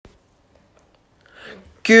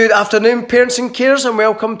Good afternoon, parents and carers, and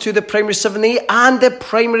welcome to the Primary 7A and the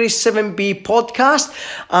Primary 7B podcast.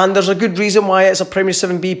 And there's a good reason why it's a Primary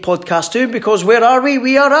 7B podcast too, because where are we?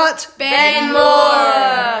 We are at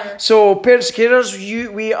Benmore. So, parents and carers,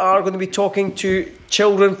 we are going to be talking to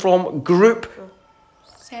children from Group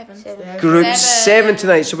 7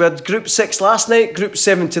 tonight. So we had Group 6 last night, Group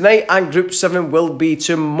 7 tonight, and Group 7 will be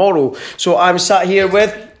tomorrow. So I'm sat here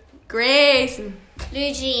with Grace,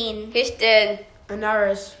 Eugene, Kristen, and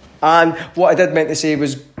Aris. And what I did meant to say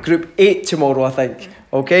was Group 8 tomorrow, I think.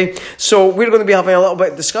 Okay, so we're going to be having a little bit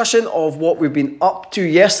of discussion of what we've been up to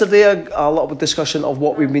yesterday, a little bit of discussion of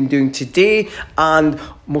what we've been doing today, and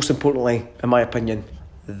most importantly, in my opinion,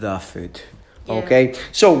 the food. Yeah. Okay,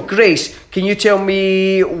 so Grace, can you tell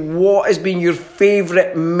me what has been your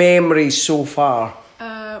favourite memory so far?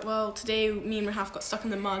 Well, today me and Rahaf got stuck in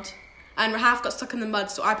the mud. And Rahaf got stuck in the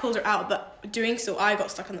mud, so I pulled her out, but doing so, I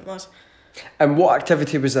got stuck in the mud. And what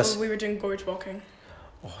activity was this? We were doing gorge walking.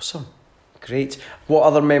 Awesome. Great. What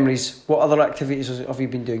other memories, what other activities have you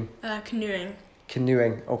been doing? Canoeing.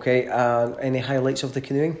 Canoeing, okay. Any highlights of the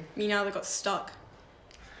canoeing? Me and Ali got stuck.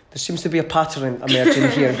 There seems to be a pattern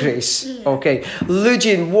emerging here, Grace. Okay.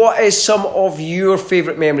 Eugene, what is some of your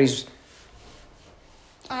favourite memories?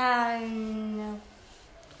 No.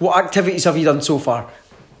 What activities have you done so far?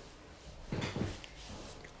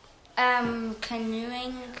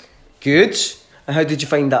 Canoeing. Good. And how did you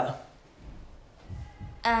find that?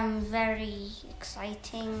 Very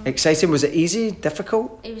exciting. Exciting? Was it easy?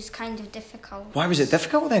 Difficult? It was kind of difficult. Why was it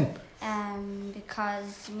difficult then?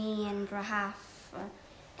 Because me and Rahaf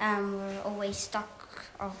were always stuck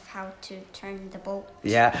of how to turn the boat.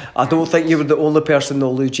 Yeah, I don't think you were the only person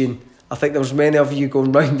though, Eugene. I think there was many of you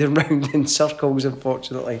going round and round in circles,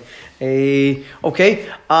 unfortunately.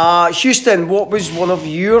 Okay. Houston, what was one of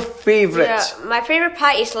your favourites? Yeah, my favourite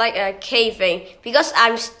part is like caving because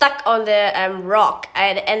I'm stuck on the rock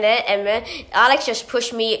and then Alex just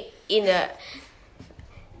pushed me in the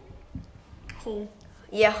Hole.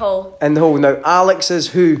 Yeah, hole. In the hole. Now, Alex is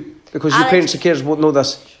who? Because your parents and carers won't know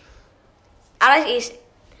this. Alex is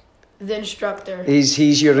the instructor.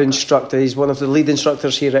 He's your instructor. He's one of the lead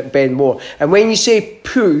instructors here at Benmore. And when you say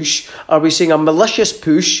push, are we saying a malicious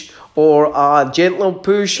push or a gentle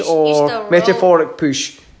push or metaphoric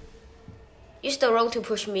push? Used the rope to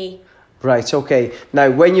push me. Right, okay. Now,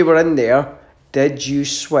 when you were in there, did you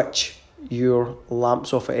switch your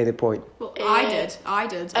lamps off at any point? Well, I did.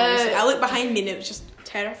 Obviously. I looked behind me and it was just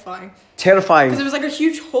terrifying. Terrifying? Because there was like a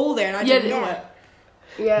huge hole there and I didn't know it.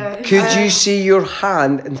 Yeah. Could you see your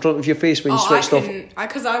hand in front of your face when you switched off?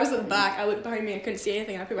 Because I was at the back, I looked behind me and I couldn't see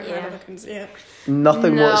anything. I put my hand up, I couldn't see it.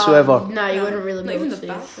 Nothing whatsoever. No, you wouldn't really Not even notice the it.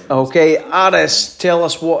 bathroom. Okay, Aris, tell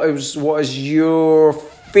us what is your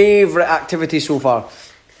favourite activity so far?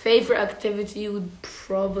 Favourite activity would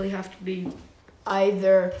probably have to be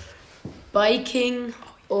either biking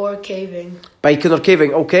or caving. Biking or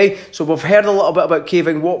caving, okay. So we've heard a little bit about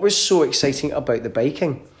caving. What was so exciting about the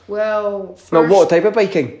biking? Well, first... Now, what type of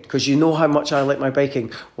biking? Because you know how much I like my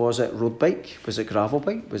biking. Was it road bike? Was it gravel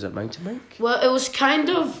bike? Was it mountain bike? Well, it was kind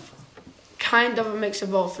of a mix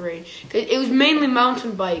of all three. It was mainly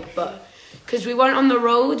mountain bike, but because we went on the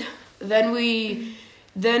road, then we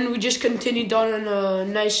just continued on a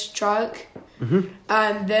nice track,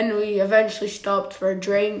 and then we eventually stopped for a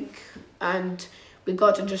drink, and we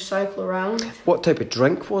got to just cycle around. What type of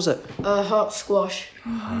drink was it? Hot squash.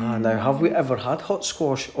 Now, have we ever had hot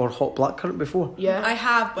squash or hot blackcurrant before? Yeah. I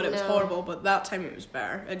have, but it was horrible. But that time it was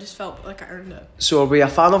better. I just felt like I earned it. So are we a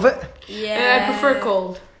fan of it? Yeah. I prefer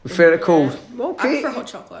cold. Prefer it cold? I Okay. prefer hot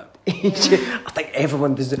chocolate. I think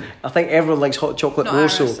everyone does. I think everyone likes hot chocolate Not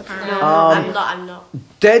also. Iris, apparently. No, I'm not.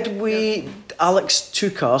 Alex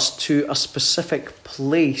took us to a specific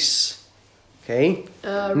place, okay,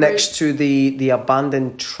 next to the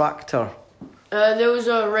abandoned tractor. There was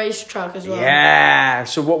a racetrack as well. Yeah.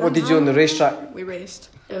 So what did you do on the racetrack? We raced.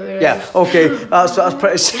 Yeah. Okay. That's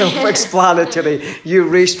pretty self-explanatory. You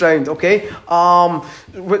raced round. Okay.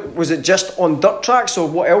 Was it just on dirt tracks, or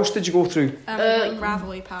what else did you go through? Like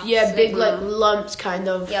gravelly paths. Yeah, big like lumps kind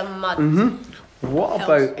of. Yeah, mud. What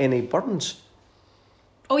about any burns?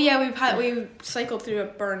 Oh yeah, we cycled through a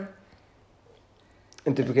burn.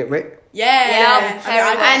 And did we get wet? Yeah.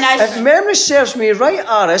 If memory serves me right,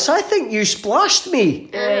 Aris, I think you splashed me.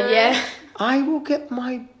 Yeah. I will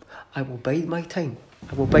bide my time.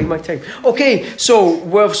 Okay, so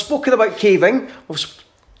we've spoken about caving. We've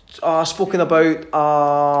spoken about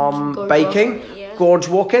biking, gorge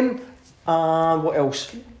walking, and what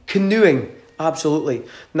else? Canoeing. Absolutely.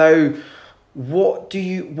 Now, what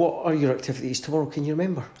are your activities tomorrow? Can you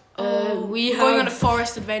remember? We going on a have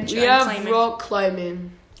forest adventure we and have climbing. rock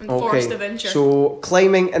climbing. And forest adventure. So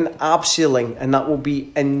climbing and abseiling, and that will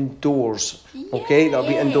be indoors. Okay, that'll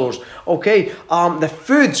be indoors. Okay, the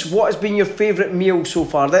foods. What has been your favourite meal so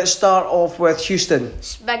far? Let's start off with Houston.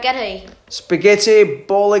 Spaghetti. Spaghetti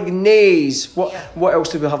bolognese. What else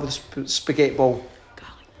do we have with spaghetti ball?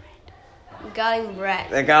 Garlic bread.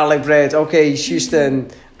 The garlic bread. Okay, Houston.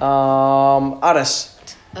 Aris.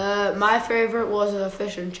 My favourite was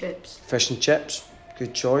fish and chips. Fish and chips.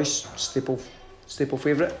 Good choice. Staple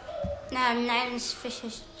favourite. Mine's fish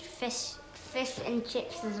and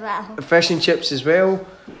chips as well. Fish and chips as well.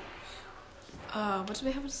 What did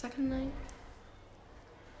we have the second night?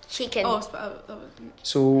 Chicken. Oh,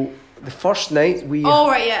 So the first night we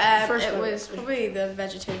right, yeah. First It night. was probably the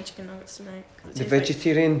vegetarian chicken nuggets tonight. 'cause it the tastes like-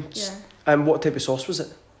 vegetarian. Yeah. And what type of sauce was it?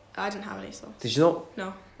 I didn't have any sauce. Did you not?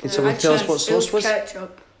 No. Can I someone tell us chose- what sauce was?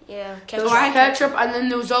 Ketchup. Yeah. There was Oh, I had ketchup, and then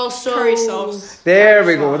there was also curry sauce. There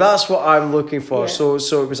we curry go. sauce. That's what I'm looking for. Yeah. So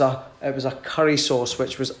it was a curry sauce,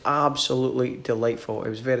 which was absolutely delightful. It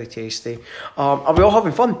was very tasty. Are we all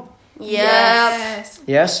having fun? Yeah. Yes.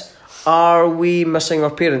 Yes. Are we missing our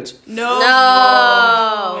parents? No.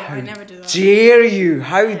 No. I never do that. Dare you?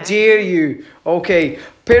 How dare you? Okay,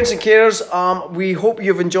 parents and carers, we hope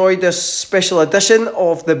you've enjoyed this special edition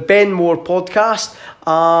of the Benmore podcast.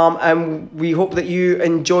 And we hope that you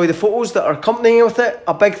enjoy the photos that are accompanying with it.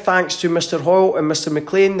 A big thanks to Mr. Hoyle and Mr.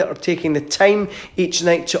 McLean that are taking the time each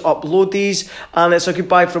night to upload these. And it's a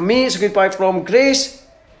goodbye from me. It's a goodbye from Grace,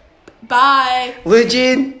 Bye. Lou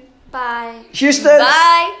Jean, Bye. Houston,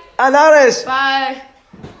 Bye. and Aris. Bye.